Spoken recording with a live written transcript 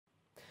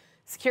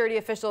Security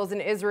officials in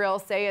Israel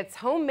say its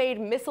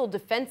homemade missile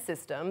defense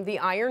system, the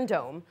Iron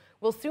Dome,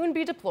 will soon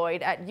be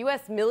deployed at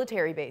U.S.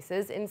 military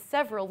bases in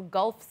several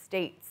Gulf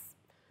states.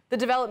 The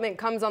development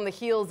comes on the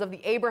heels of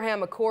the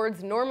Abraham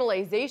Accords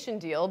normalization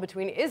deal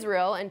between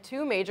Israel and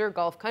two major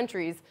Gulf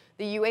countries,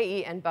 the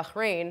UAE and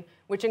Bahrain,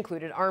 which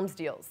included arms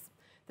deals.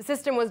 The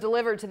system was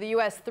delivered to the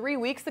U.S. 3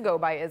 weeks ago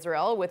by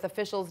Israel, with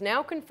officials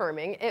now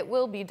confirming it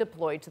will be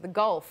deployed to the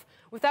Gulf,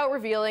 without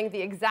revealing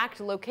the exact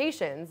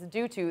locations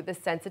due to the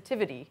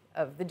sensitivity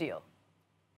of the deal.